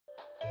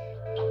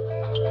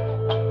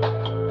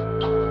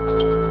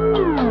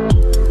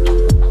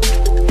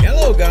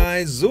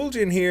guys,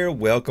 Zueljin here.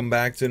 Welcome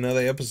back to another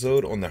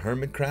episode on the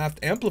Hermitcraft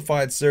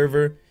Amplified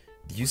server.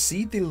 Do you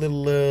see the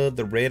little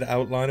the red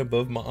outline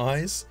above my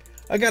eyes?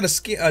 I got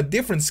a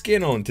different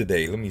skin on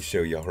today. Let me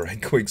show y'all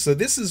right quick. So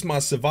this is my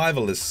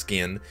survivalist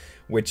skin,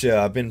 which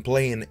I've been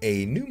playing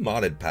a new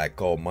modded pack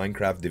called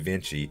Minecraft Da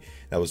Vinci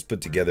that was put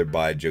together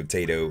by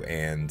Jotato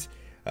and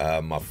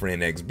my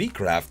friend XB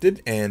crafted,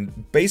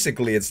 and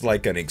basically it's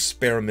like an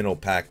experimental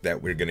pack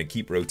that we're gonna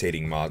keep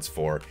rotating mods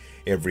for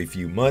every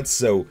few months.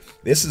 So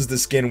this is the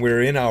skin.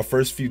 We're in our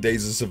first few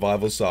days of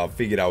survival, so I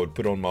figured I would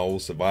put on my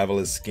old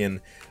survivalist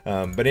skin.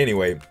 But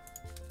anyway,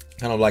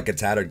 kind of like a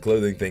tattered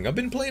clothing thing. I've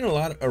been playing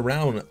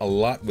around a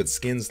lot with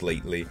skins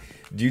lately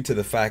due to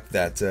the fact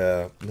that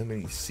let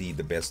me see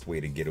the best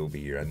way to get over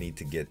here. I need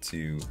to get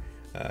to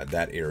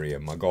that area,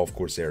 my golf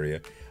course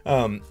area.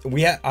 I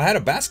had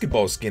a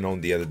basketball skin on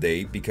the other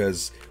day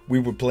because we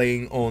were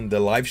playing on the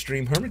live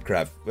stream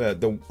Hermitcraft,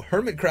 the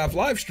Hermitcraft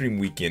live stream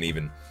weekend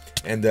even.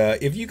 And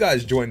if you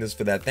guys joined us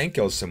for that, thank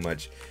y'all so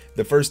much.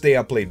 The first day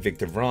I played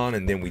Victor Vron,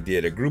 and then we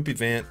did a group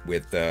event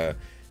with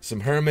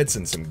some Hermits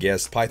and some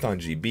guests. Python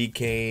GB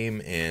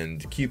came,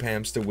 and Cube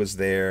Hamster was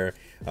there.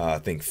 I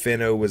think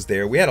Finno was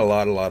there. We had a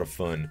lot of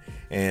fun,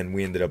 and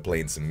we ended up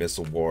playing some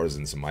Missile Wars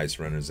and some Ice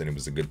Runners, and it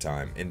was a good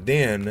time. And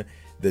then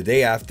the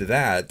day after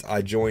that,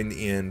 I joined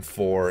in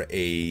for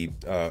a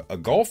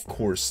golf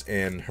course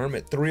and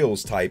Hermit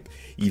Thrills type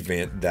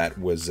event that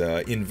was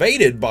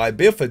invaded by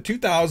Biffa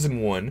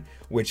 2001,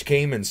 which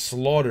came and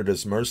slaughtered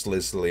us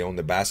mercilessly on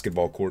the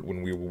basketball court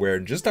when we were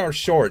wearing just our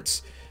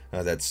shorts.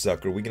 That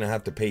sucker. We're gonna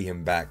have to pay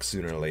him back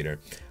sooner or later.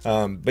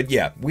 But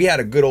yeah, we had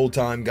a good old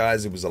time,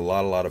 guys. It was a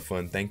lot of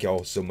fun. Thank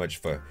y'all so much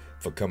for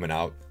coming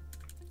out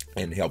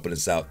and helping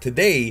us out.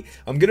 Today,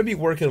 I'm going to be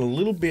working a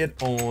little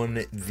bit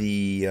on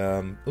the,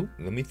 oh,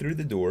 let me through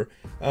the door,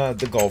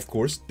 the golf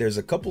course. There's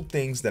a couple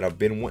things that I've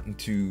been wanting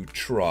to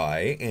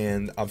try,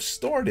 and I've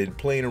started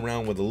playing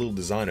around with a little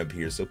design up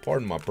here, so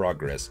pardon my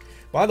progress.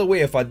 By the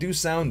way, if I do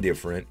sound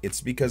different,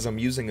 it's because I'm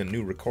using a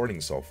new recording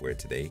software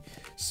today,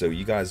 so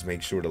you guys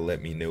make sure to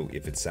let me know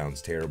if it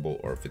sounds terrible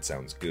or if it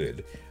sounds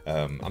good.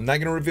 I'm not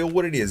going to reveal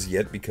what it is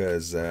yet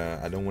because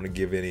I don't want to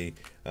give any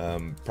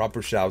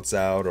proper shouts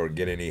out or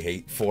get any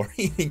hate for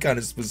any kind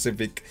of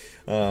specific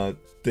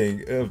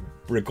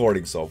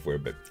recording software.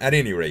 But at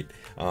any rate,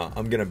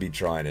 I'm gonna be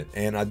trying it,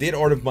 and I did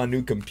order my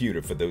new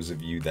computer for those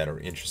of you that are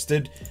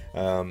interested.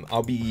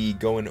 I'll be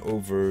going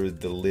over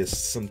the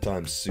list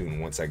sometime soon.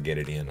 Once I get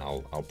it in,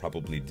 I'll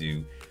probably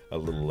do a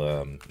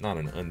little not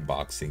an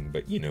unboxing,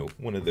 but you know,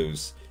 one of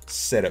those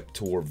setup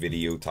tour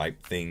video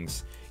type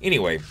things.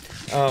 Anyway,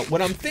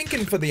 what I'm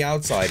thinking for the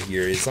outside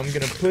here is I'm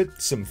gonna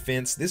put some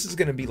fence. This is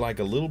gonna be like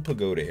a little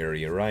pagoda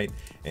area, right?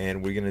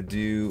 And we're gonna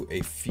do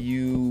a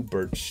few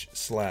birch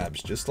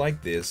slabs just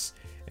like this.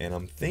 And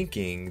I'm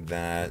thinking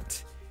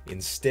that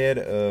instead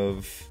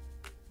of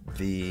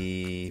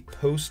the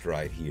post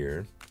right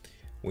here,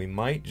 we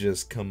might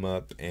just come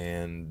up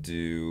and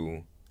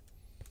do,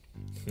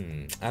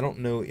 I don't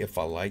know if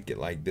I like it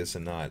like this or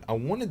not. I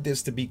wanted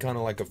this to be kind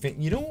of like a fence.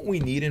 You know what we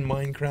need in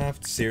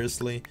Minecraft?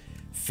 Seriously?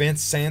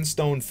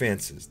 Sandstone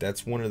fences.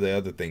 That's one of the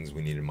other things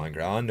we need in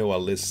Minecraft. I know I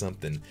list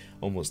something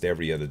almost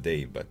every other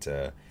day, but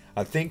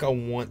I think I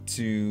want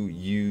to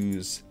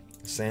use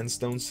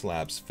sandstone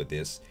slabs for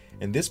this.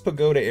 And this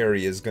pagoda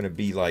area is going to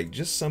be like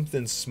just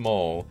something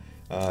small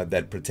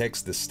that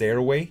protects the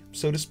stairway,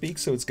 so to speak.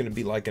 So it's going to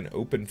be like an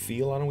open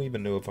field. I don't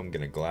even know if I'm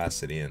going to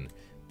glass it in,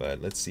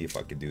 but let's see if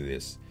I can do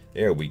this.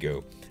 There we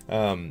go.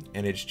 And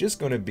it's just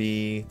going to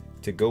be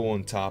to go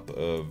on top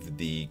of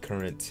the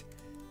current.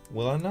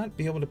 Will I not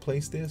be able to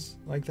place this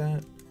like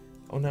that?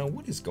 Oh, now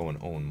what is going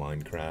on,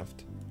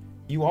 Minecraft?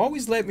 You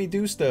always let me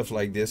do stuff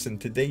like this, and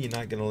today you're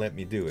not going to let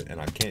me do it, and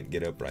I can't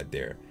get up right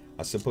there.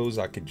 I suppose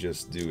I could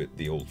just do it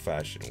the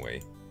old-fashioned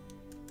way.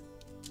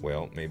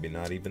 Well, maybe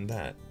not even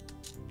that.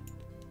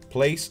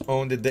 Place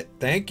on the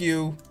thank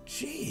you.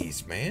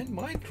 Jeez, man,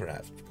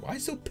 Minecraft. Why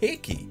so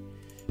picky?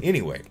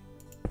 Anyway,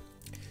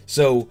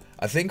 so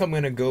I think I'm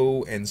going to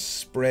go and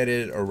spread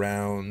it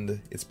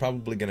around. It's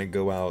probably going to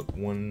go out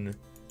 1,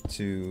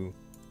 2,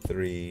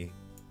 3,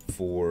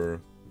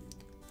 4,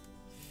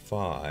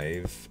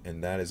 5,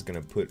 and that is going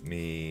to put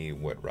me,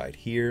 what, right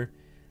here?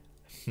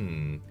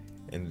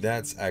 And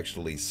that's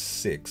actually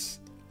 6.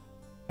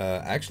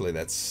 Actually,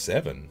 that's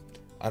 7.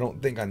 I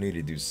don't think I need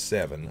to do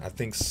 7. I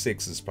think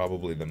 6 is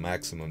probably the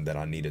maximum that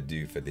I need to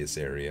do for this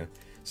area.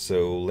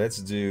 So let's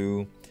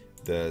do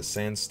the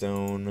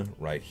sandstone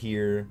right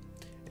here,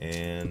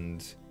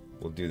 and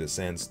we'll do the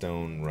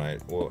sandstone right,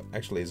 well,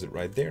 actually, is it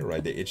right there?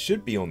 Right there. It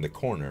should be on the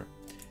corner.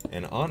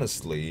 And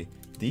honestly,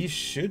 these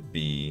should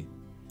be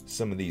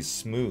some of these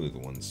smooth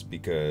ones,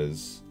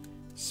 because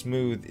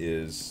smooth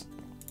is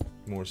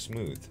more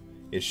smooth.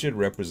 It should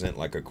represent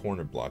like a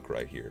corner block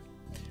right here.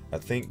 I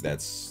think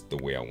that's the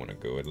way I want to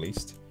go, at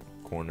least.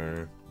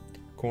 Corner,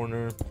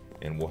 corner,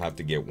 and we'll have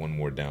to get one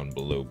more down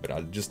below, but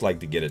I'd just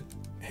like to get it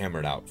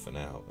hammered out for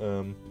now.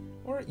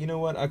 Or, you know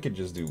what? I could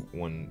just do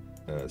one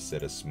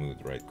set of smooth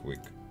right quick.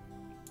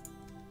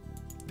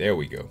 There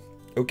we go.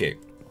 Okay.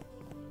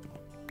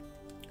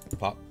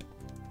 Pop,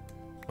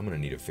 I'm gonna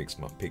need to fix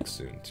my pick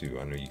soon too.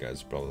 I know you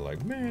guys are probably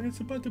like, man, it's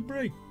about to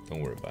break.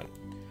 Don't worry about it.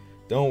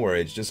 Don't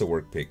worry, it's just a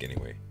work pick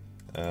anyway.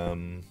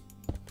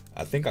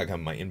 I think I got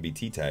my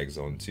NBT tags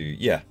on too.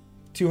 Yeah,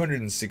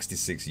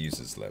 266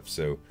 uses left,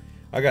 so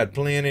I got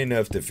plenty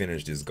enough to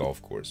finish this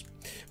golf course.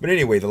 But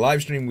anyway, the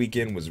live stream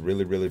weekend was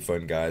really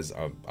fun, guys.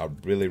 I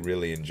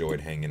really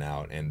enjoyed hanging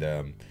out, and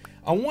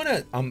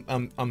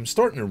I'm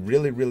starting to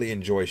really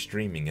enjoy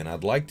streaming, and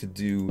I'd like to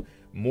do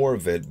more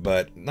of it,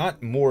 but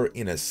not more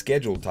in a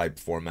scheduled type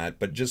format,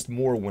 but just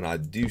more when I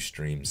do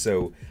stream.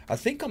 So I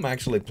think I'm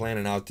actually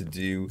planning out to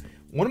do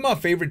one of my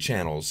favorite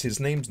channels. His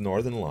name's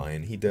Northern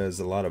Lion. He does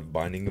a lot of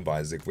Binding of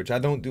Isaac, which I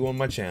don't do on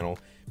my channel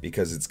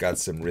because it's got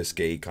some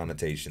risque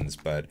connotations,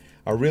 but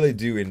I really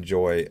do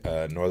enjoy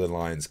Northern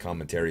Lion's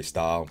commentary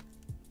style,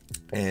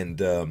 and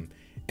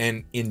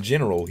in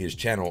general his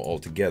channel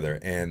altogether.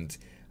 And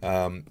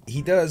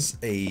he does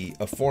a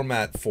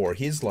format for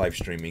his live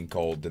streaming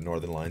called the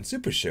Northern Lion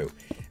Super Show,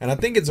 and I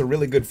think it's a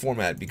really good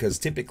format because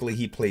typically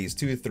he plays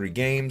 2 to 3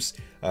 games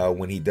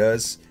when he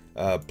does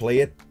play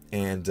it,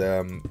 and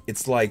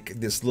it's like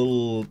this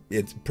little,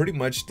 it's pretty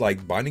much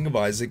like Binding of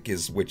Isaac,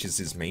 which is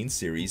his main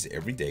series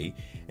every day,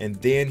 and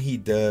then he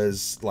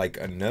does like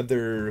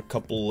another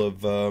couple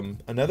of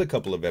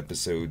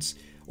episodes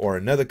or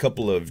another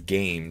couple of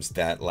games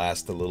that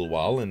last a little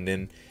while, and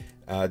then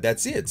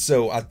that's it.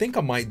 So I think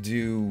I might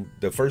do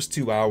the first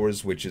 2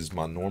 hours, which is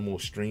my normal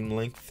stream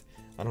length.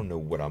 I don't know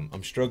what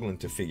I'm struggling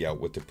to figure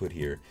out what to put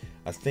here.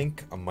 I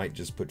think I might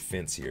just put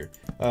fence here.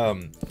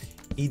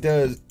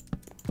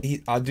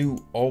 I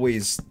do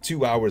always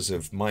 2 hours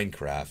of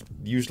Minecraft,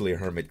 usually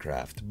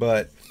Hermitcraft,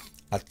 but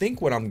I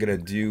think what I'm gonna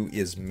do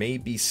is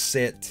maybe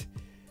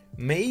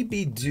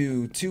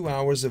do 2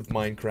 hours of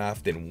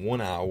Minecraft and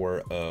 1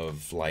 hour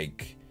of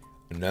like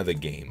another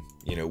game,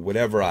 you know,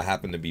 whatever I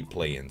happen to be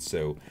playing.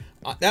 So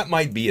that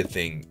might be a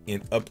thing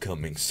in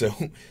upcoming, so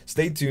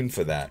stay tuned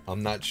for that.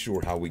 I'm not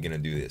sure how we're gonna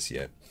do this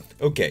yet.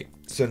 Okay,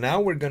 so now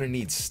we're gonna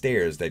need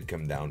stairs that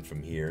come down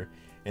from here,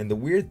 and the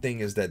weird thing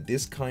is that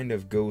this kind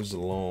of goes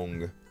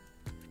along.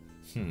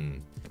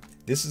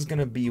 This is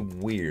gonna be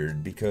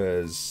weird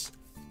because,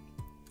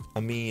 I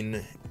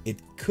mean, it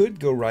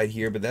could go right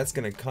here, but that's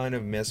gonna kind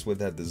of mess with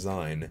that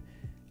design.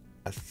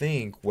 I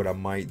think what I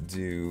might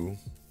do,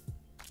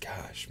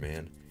 gosh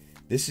man,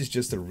 this is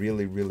just a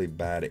really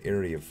bad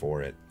area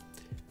for it.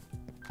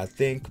 I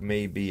think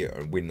maybe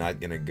we're not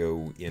gonna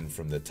go in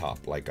from the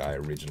top like I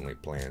originally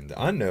planned.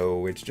 I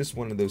know, it's just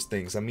one of those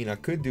things. I mean, I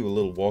could do a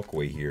little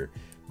walkway here,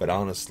 but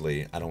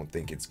honestly, I don't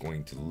think it's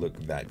going to look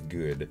that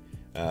good.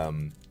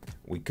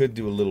 We could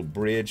do a little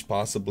bridge,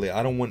 possibly.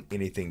 I don't want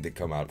anything to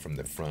come out from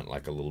the front,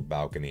 like a little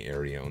balcony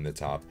area on the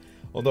top.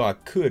 Although I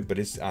could, but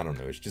I don't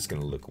know, it's just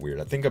gonna look weird.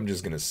 I think I'm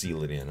just gonna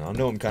seal it in. I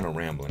know I'm kind of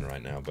rambling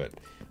right now, but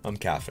I'm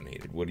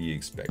caffeinated. What do you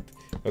expect?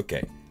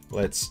 Okay,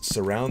 let's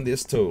surround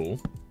this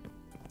total,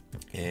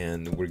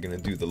 and we're gonna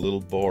do the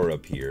little bar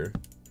up here,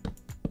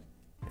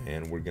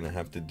 and we're gonna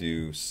have to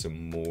do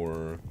some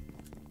more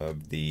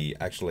of the,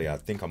 actually I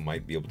think I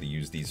might be able to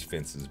use these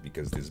fences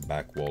because this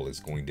back wall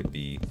is going to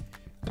be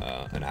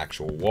an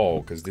actual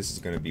wall, because this is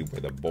going to be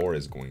where the bar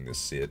is going to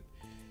sit.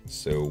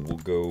 So we'll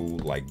go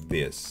like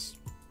this.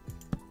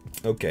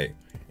 Okay,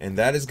 and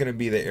that is going to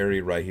be the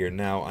area right here.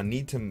 Now I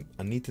need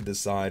to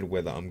decide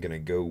whether I'm going to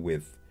go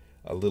with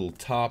a little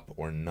top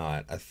or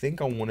not. I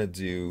think I want to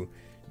do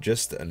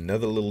just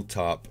another little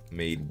top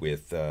made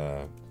with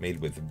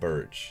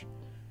birch.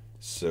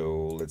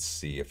 So let's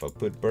see, if I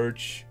put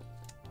birch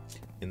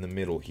in the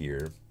middle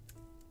here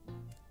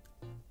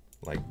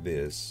like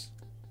this,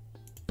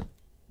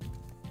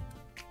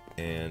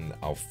 and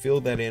I'll fill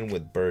that in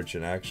with birch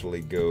and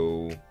actually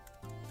go,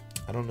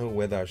 I don't know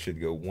whether I should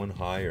go one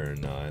higher or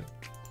not.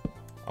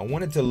 I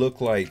want it to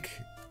look like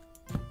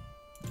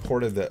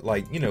part of the,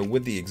 like, you know,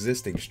 with the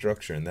existing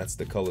structure, and that's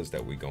the colors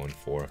that we're going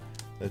for.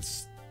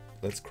 Let's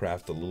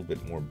craft a little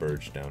bit more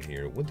birch down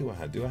here. What do I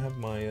have? Do I have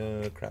my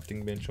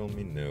crafting bench on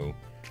me? No.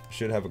 I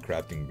should have a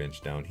crafting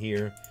bench down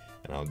here,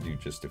 and I'll do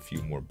just a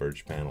few more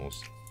birch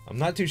panels. I'm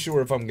not too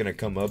sure if I'm gonna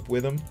come up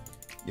with them,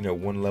 you know,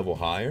 one level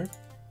higher,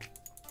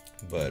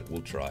 but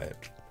we'll try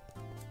it.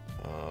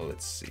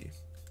 Let's see.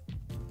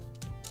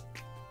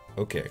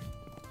 Okay.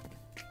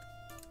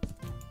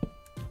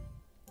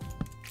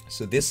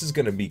 So this is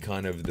gonna be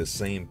kind of the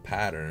same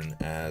pattern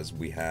as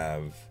we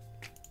have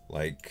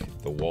like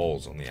the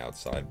walls on the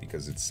outside,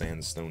 because it's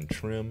sandstone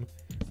trim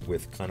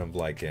with kind of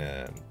like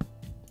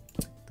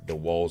the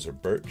walls are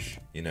birch,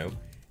 you know,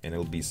 and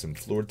it'll be some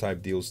floor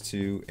type deals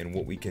too. And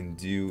what we can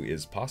do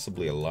is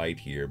possibly a light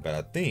here, but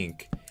I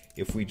think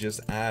if we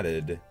just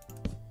added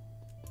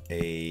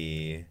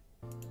a,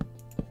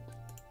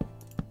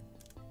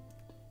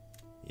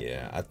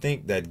 yeah, I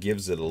think that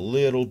gives it a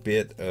little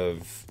bit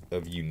of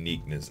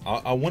uniqueness.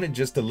 I want it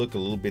just to look a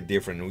little bit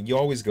different. You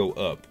always go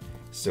up,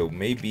 so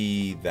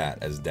maybe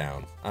that as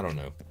down. I don't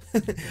know.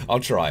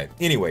 I'll try it.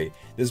 Anyway,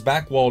 this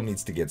back wall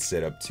needs to get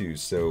set up too,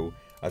 so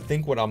I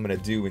think what I'm gonna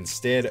do,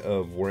 instead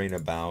of worrying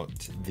about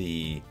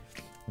the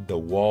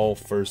wall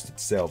first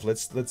itself,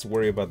 let's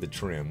worry about the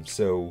trim.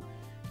 So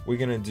we're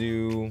gonna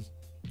do,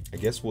 I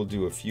guess we'll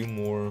do a few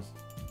more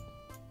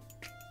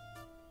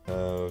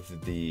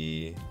of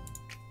the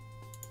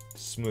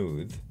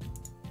smooth,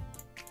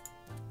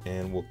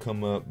 and we'll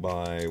come up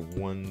by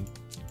 1,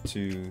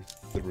 2,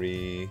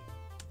 3,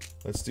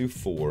 let's do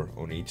 4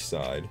 on each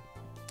side.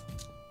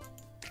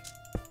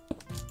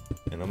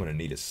 And I'm gonna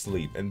need a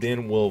sleep, and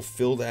then we'll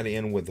fill that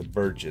in with the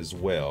birch as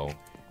well,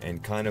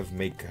 and kind of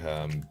make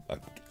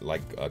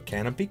like a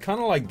canopy, kind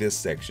of like this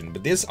section.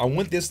 But this, I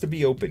want this to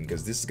be open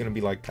because this is gonna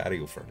be like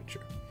patio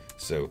furniture.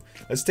 So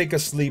let's take a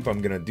sleep.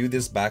 I'm gonna do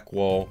this back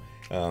wall,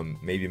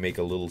 maybe make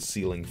a little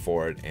ceiling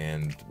for it,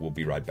 and we'll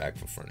be right back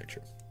for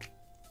furniture.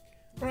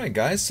 Alright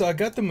guys, so I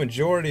got the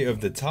majority of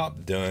the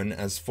top done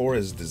as far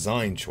as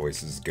design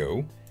choices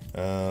go.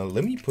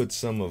 Let me put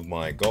some of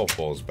my golf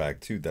balls back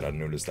too that I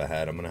noticed I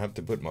had. I'm gonna have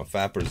to put my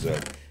fappers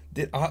up.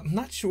 I'm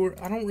not sure,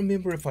 I don't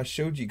remember if I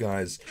showed you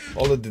guys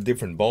all of the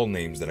different ball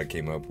names that I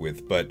came up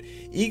with, but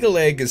Eagle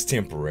Egg is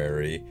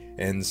temporary,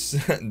 and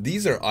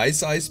these are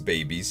Ice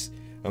Babies,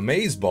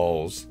 Amaze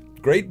Balls,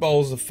 Great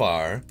Balls of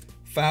Fire,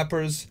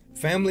 Fappers,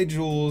 Family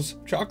Jewels,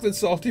 Chocolate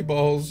Salty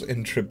Balls,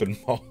 and Trippin'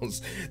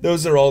 Balls.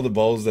 Those are all the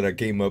balls that I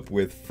came up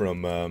with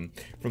from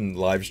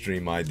live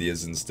stream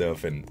ideas and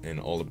stuff, and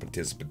all the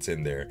participants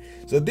in there.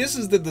 So this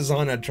is the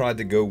design I tried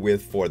to go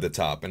with for the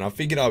top, and I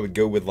figured I would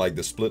go with like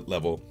the split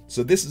level.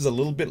 So this is a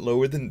little bit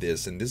lower than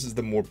this, and this is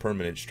the more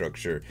permanent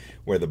structure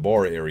where the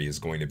bar area is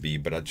going to be.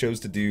 But I chose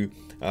to do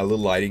a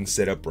little lighting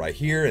setup right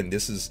here, and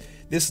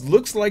this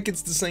looks like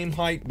it's the same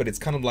height, but it's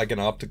kind of like an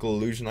optical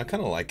illusion. I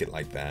kind of like it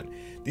like that.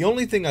 The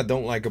only thing I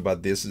don't like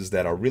about this is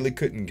that I really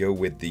couldn't go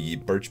with the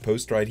birch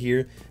post right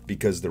here,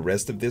 because the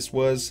rest of this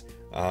was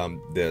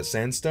the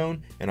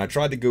sandstone, and I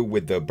tried to go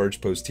with the birch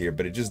post here,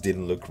 but it just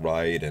didn't look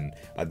right, and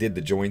I did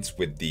the joints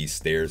with the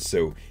stairs,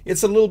 so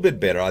it's a little bit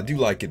better. I do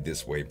like it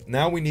this way.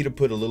 Now we need to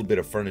put a little bit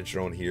of furniture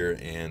on here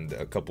and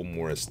a couple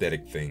more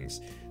aesthetic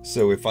things.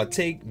 So if I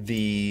take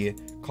the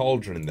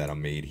cauldron that I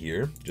made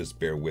here, just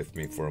bear with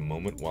me for a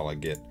moment while I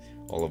get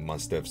all of my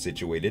stuff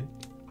situated.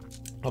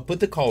 I'll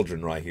put the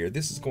cauldron right here.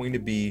 This is going to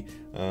be,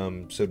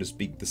 so to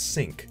speak, the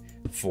sink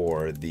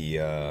for the,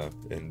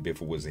 and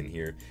Biffle was in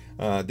here.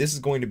 This is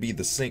going to be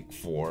the sink,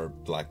 for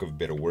lack of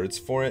better words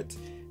for it.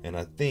 And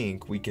I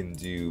think we can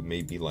do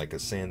maybe like a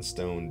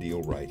sandstone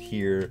deal right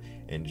here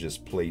and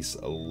just place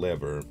a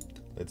lever.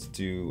 Let's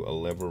do a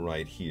lever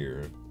right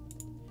here.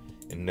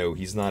 And no,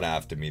 he's not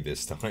after me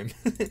this time.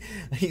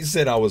 He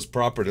said I was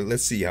proper to,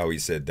 let's see how he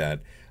said that.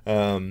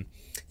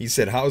 He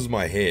said, how's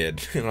my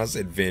head? And I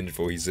said,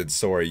 vengeful. He said,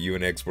 sorry, you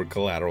and X were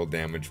collateral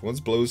damage.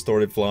 Once blows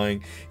started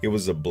flying, it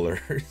was a blur.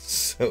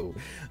 So,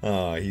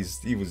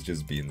 he was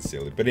just being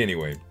silly. But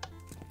anyway,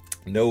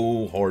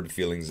 no hard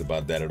feelings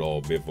about that at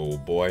all, Biff,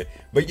 old boy.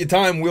 But your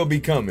time will be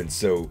coming,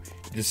 so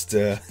just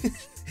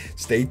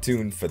stay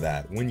tuned for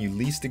that. When you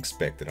least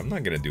expect it. I'm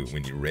not going to do it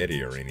when you're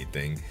ready or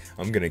anything.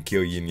 I'm going to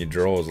kill you in your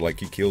drawers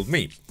like you killed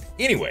me.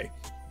 Anyway,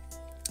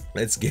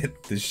 let's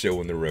get this show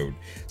on the road.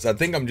 So I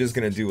think I'm just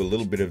going to do a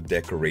little bit of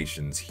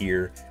decorations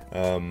here.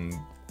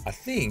 I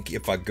think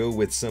if I go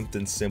with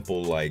something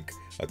simple like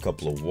a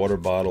couple of water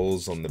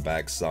bottles on the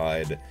back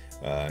side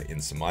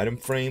in some item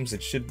frames,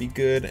 it should be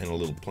good, and a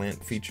little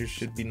plant feature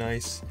should be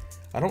nice.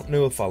 I don't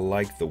know if I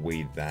like the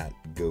way that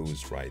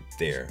goes right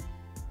there.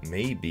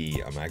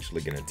 Maybe I'm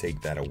actually going to take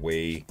that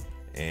away,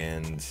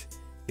 and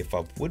if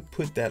I would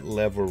put that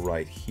lever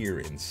right here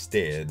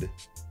instead,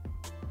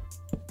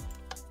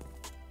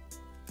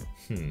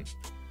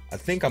 I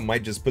think I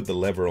might just put the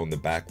lever on the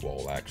back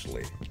wall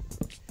actually.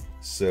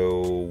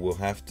 So we'll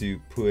have to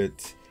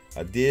put,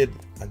 I do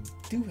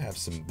have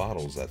some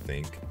bottles, I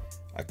think.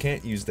 I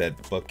can't use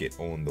that bucket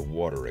on the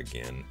water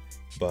again,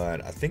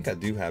 but I think I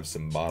do have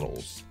some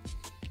bottles.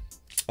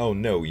 Oh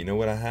no, you know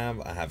what I have?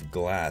 I have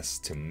glass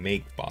to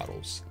make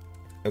bottles.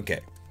 Okay,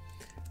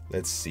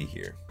 let's see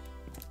here.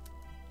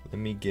 Let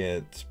me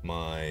get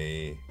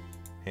my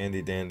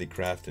handy dandy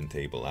crafting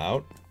table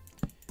out,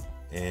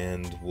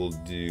 and we'll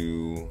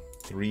do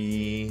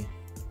 3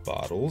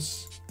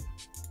 bottles.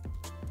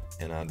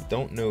 And I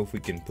don't know if we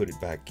can put it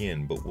back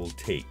in, but we'll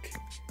take.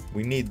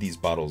 We need these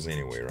bottles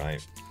anyway,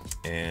 right?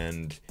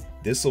 And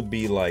this will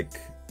be like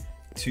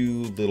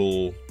 2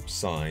 little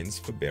signs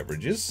for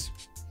beverages.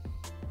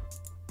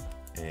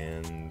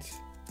 And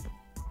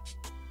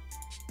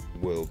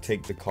we'll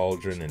take the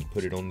cauldron and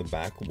put it on the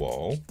back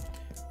wall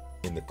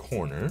in the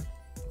corner,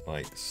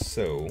 like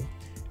so.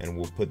 And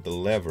we'll put the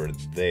lever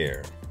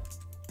there.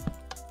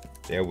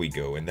 There we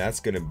go. And that's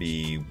going to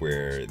be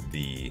where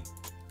the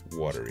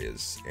water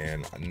is,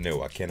 and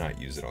no, I cannot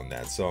use it on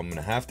that, so I'm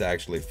gonna have to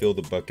actually fill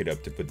the bucket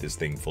up to put this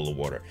thing full of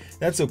water.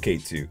 That's okay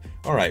too.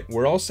 Alright,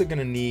 we're also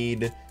gonna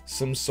need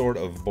some sort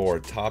of bar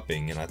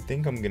topping, and I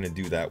think I'm gonna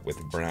do that with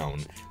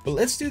brown. But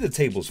let's do the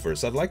tables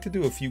first. I'd like to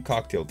do a few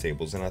cocktail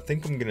tables, and I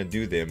think I'm gonna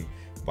do them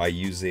by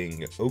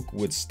using oak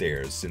wood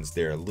stairs, since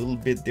they're a little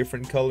bit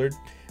different colored.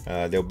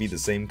 They'll be the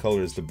same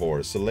color as the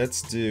bar. So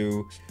let's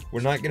do,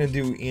 we're not gonna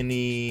do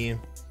any,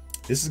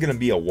 This is going to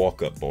be a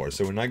walk-up bar,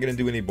 so we're not going to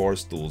do any bar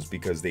stools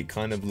because they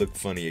kind of look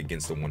funny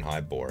against the one high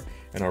bar.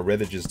 And I'd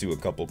rather just do a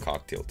couple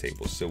cocktail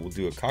tables. So we'll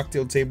do a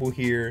cocktail table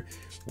here.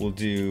 We'll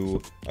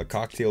do a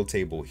cocktail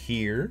table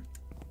here.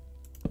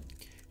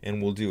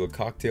 And we'll do a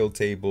cocktail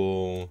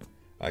table,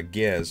 I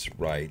guess,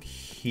 right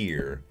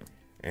here.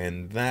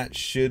 And that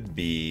should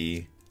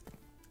be...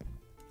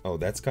 Oh,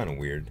 that's kind of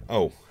weird.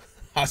 Oh,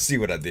 I see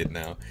what I did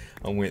now.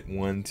 I went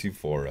 1 too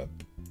far up.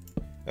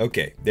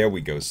 Okay, there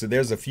we go. So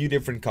there's a few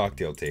different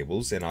cocktail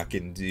tables, and I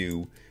can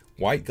do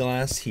white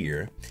glass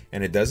here,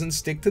 and it doesn't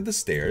stick to the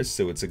stairs,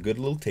 so it's a good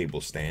little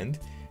table stand.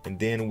 And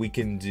then we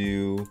can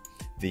do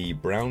the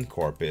brown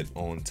carpet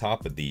on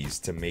top of these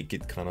to make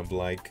it kind of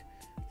like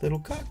little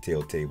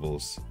cocktail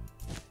tables.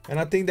 And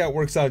I think that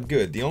works out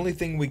good. The only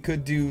thing we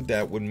could do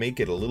that would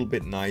make it a little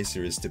bit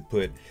nicer is to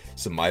put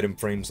some item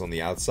frames on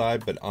the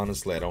outside, but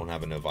honestly I don't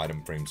have enough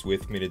item frames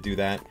with me to do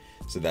that,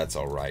 so that's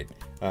alright.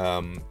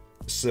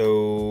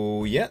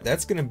 So yeah,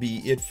 that's gonna be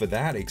it for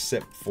that,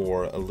 except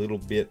for a little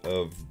bit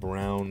of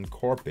brown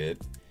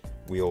carpet.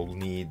 We'll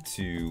need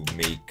to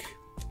make,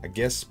 I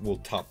guess we'll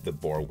top the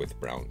bar with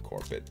brown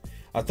carpet.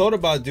 I thought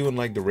about doing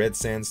like the red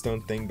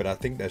sandstone thing, but I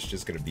think that's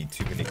just gonna be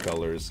too many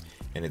colors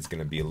and it's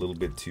gonna be a little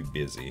bit too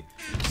busy.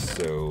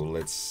 So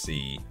let's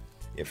see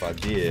if I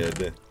did,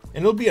 and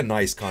it'll be a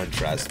nice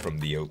contrast from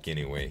the oak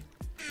anyway.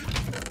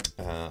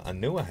 I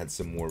know I had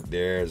some more.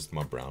 There's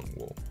my brown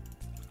wool.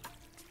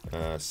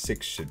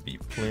 6 should be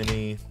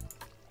plenty.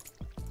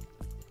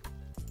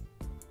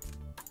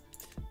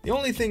 The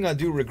only thing I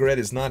do regret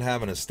is not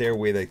having a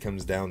stairway that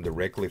comes down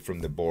directly from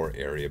the bar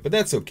area, but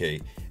that's okay.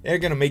 They're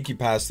gonna make you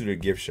pass through the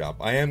gift shop.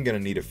 I am gonna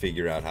need to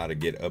figure out how to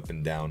get up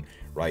and down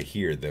right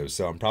here though,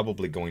 so I'm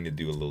probably going to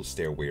do a little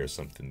stairway or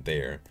something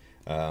there.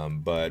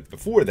 But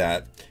before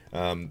that,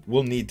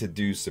 we'll need to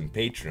do some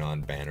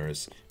Patreon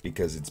banners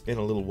because it's been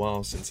a little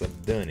while since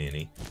I've done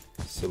any.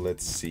 So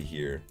let's see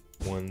here.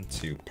 1,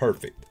 2,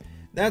 perfect.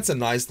 That's a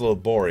nice little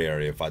bar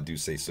area if I do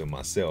say so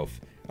myself.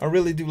 I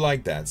really do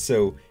like that,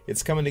 so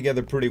it's coming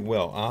together pretty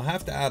well. I'll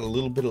have to add a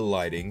little bit of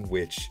lighting,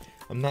 which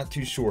I'm not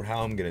too sure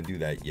how I'm gonna do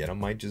that yet. I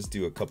might just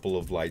do a couple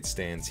of light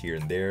stands here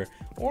and there,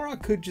 or I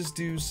could just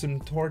do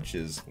some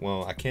torches.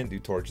 Well, I can't do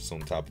torches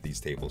on top of these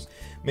tables.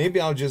 Maybe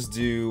I'll just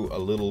do a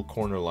little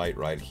corner light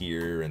right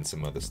here and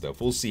some other stuff.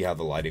 We'll see how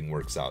the lighting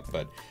works out,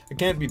 but I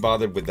can't be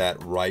bothered with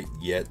that right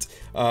yet.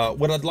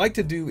 What I'd like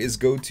to do is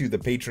go to the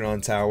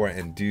Patreon tower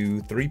and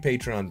do 3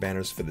 Patreon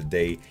banners for the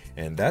day,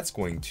 and that's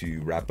going to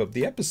wrap up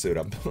the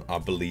episode, I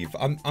believe.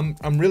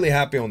 I'm really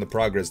happy on the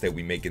progress that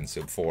we're making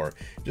so far.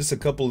 Just a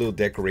couple little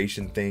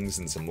decoration things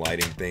and some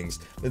lighting things.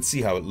 Let's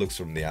see how it looks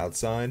from the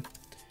outside.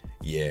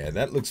 Yeah,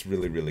 that looks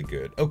really, really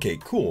good. Okay,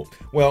 cool.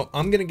 Well,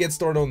 I'm gonna get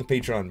started on the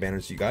Patreon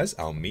banners, you guys.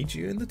 I'll meet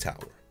you in the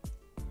tower.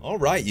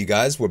 Alright, you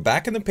guys, we're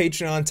back in the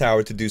Patreon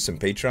tower to do some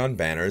Patreon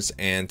banners,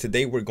 and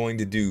today we're going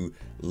to do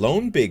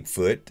Lone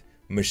Bigfoot,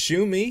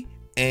 Mashumi,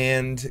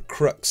 and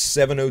Crux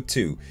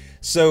 702.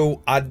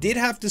 So I did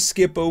have to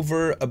skip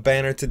over a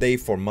banner today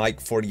for Mike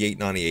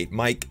 4898.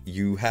 Mike,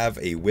 you have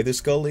a wither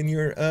skull in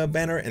your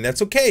banner, and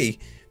that's okay,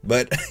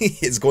 but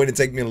it's going to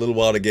take me a little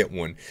while to get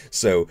one.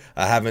 So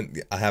I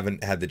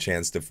haven't had the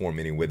chance to form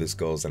any wither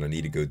skulls, and I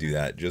need to go do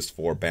that just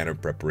for banner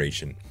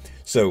preparation.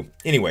 So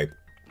anyway,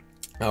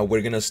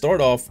 we're gonna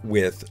start off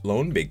with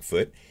Lone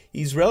Bigfoot.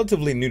 He's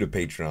relatively new to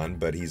Patreon,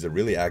 but he's a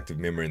really active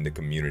member in the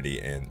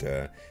community,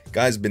 and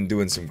guy's been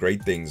doing some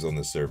great things on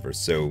the server.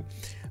 So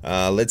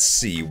let's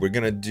see, we're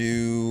gonna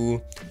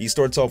do, he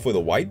starts off with a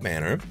white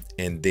banner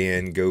and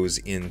then goes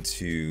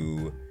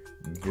into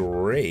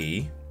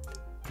gray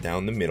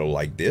down the middle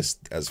like this,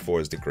 as far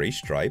as the gray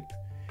stripe,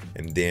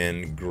 and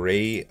then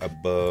gray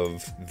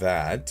above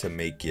that to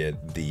make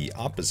it the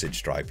opposite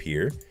stripe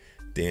here,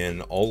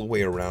 then all the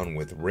way around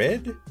with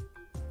red.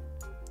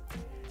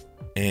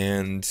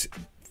 And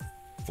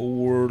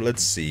for,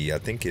 let's see, I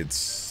think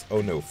it's,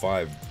 oh no,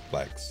 5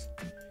 blacks.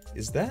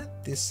 Is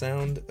that the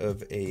sound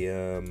of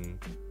a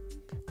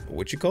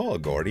what you call a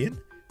guardian?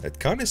 That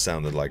kind of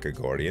sounded like a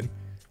guardian.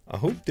 I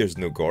hope there's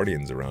no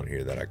guardians around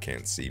here that I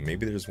can't see.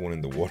 Maybe there's one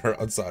in the water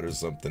outside or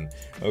something.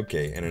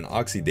 Okay, and an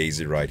oxy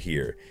daisy right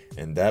here,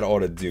 and that ought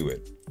to do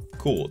it.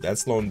 Cool,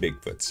 that's Lone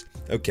Bigfoot's.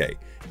 Okay,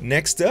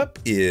 next up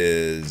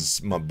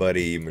is my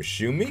buddy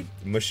Mashumi.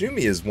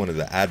 Mashumi is one of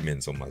the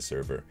admins on my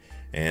server,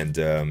 and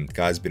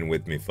guy's been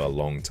with me for a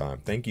long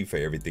time. Thank you for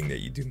everything that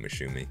you do,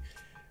 Mashumi.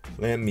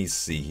 Let me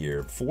see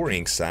here. 4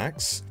 ink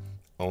sacs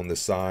on the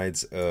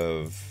sides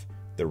of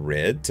the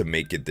red to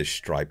make it the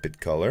striped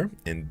color,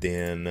 and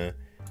then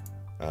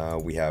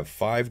we have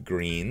 5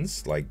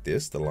 greens like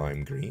this, the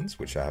lime greens,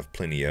 which I have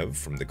plenty of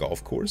from the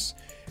golf course,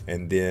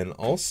 and then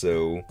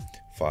also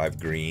 5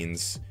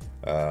 greens,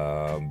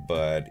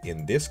 but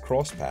in this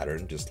cross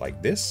pattern, just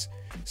like this.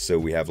 So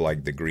we have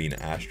like the green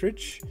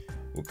ostrich.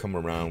 We'll come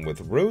around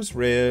with rose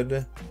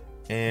red,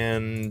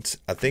 and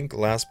I think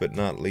last but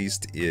not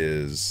least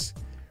is,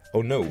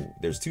 oh no,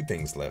 there's 2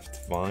 things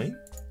left. Vine.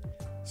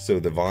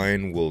 So the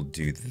vine will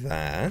do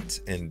that,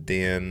 and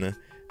then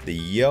the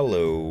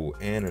yellow,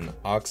 and an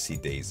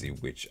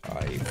oxydaisy, which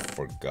I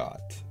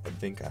forgot. I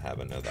think I have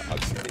another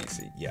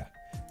oxydaisy. Yeah,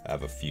 I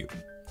have a few.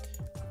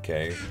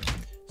 Okay,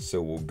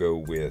 so we'll go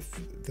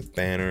with the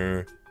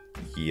banner,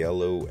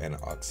 yellow, and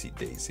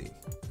oxydaisy.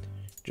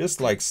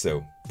 Just like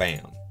so.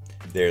 Bam.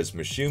 There's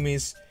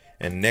Mashumi's.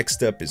 And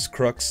next up is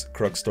Crux.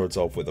 Crux starts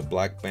off with a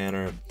black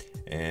banner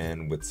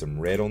and with some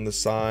red on the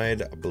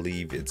side. I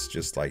believe it's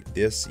just like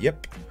this.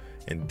 Yep.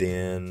 And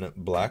then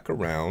black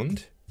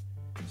around.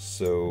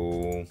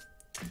 So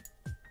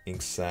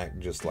ink sac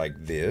just like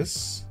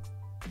this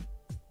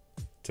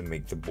to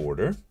make the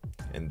border.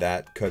 And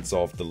that cuts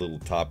off the little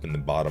top and the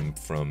bottom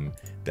from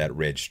that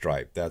red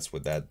stripe. That's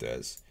what that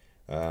does.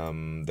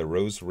 The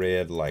rose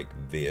red like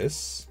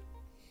this,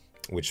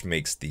 which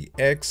makes the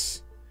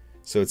X.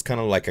 So it's kind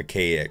of like a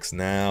KX.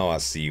 Now I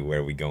see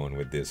where we're going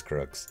with this,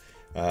 Crux.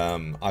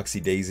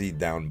 Oxydaisy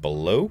down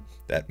below.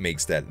 That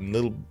makes that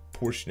little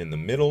portion in the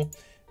middle.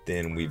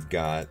 Then we've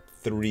got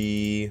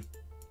 3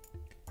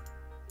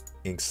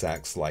 ink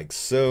sacs like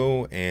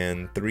so,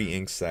 and 3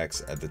 ink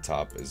sacs at the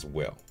top as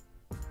well.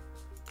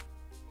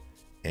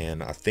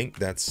 And I think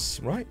that's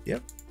right.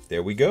 Yep,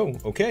 there we go.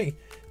 Okay,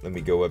 let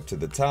me go up to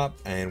the top,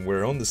 and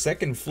we're on the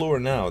 2nd floor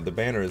now. The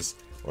banners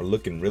are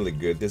looking really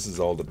good. This is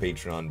all the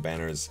Patreon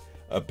banners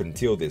up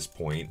until this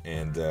point,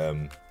 and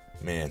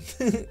man,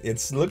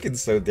 it's looking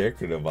so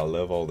decorative. I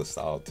love all the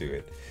style to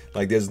it.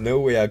 Like, there's no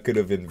way I could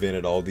have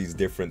invented all these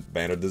different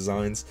banner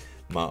designs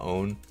my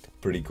own.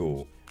 Pretty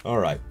cool. All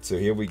right, so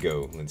here we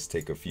go. Let's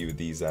take a few of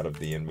these out of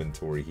the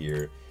inventory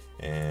here,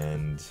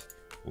 and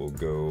we'll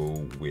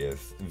go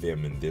with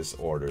them in this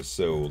order.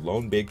 So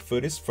Lone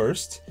Bigfoot is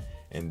first,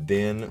 and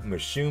then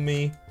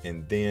Mashumi,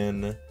 and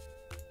then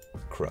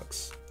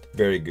Crux.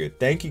 Very good.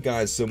 Thank you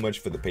guys so much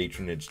for the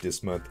patronage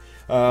this month.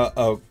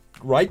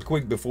 Right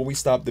quick before we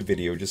stop the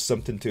video, just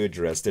something to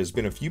address. There's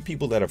been a few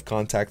people that have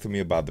contacted me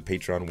about the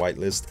Patreon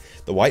whitelist.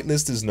 The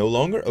whitelist is no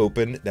longer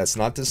open. That's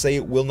not to say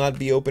it will not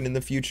be open in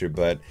the future,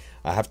 but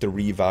I have to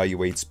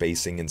reevaluate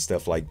spacing and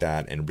stuff like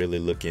that and really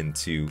look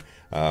into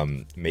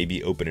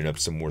maybe opening up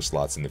some more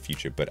slots in the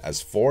future. But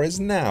as far as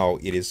now,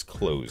 it is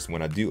closed.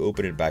 When I do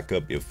open it back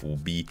up, it will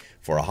be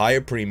for a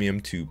higher premium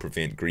to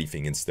prevent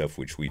griefing and stuff,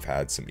 which we've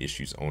had some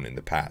issues on in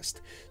the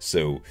past.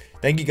 So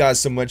thank you guys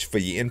so much for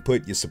your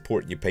input, your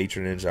support, and your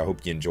patronage. I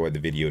hope you enjoyed the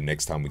video.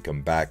 Next time we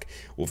come back,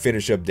 we'll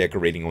finish up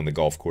decorating on the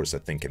golf course, I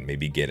think, and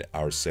maybe get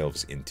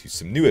ourselves into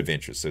some new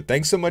adventures. So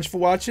thanks so much for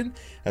watching.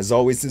 As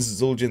always, this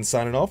is Zueljin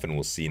signing off, and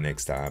we'll see you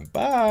next time.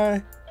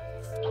 Bye!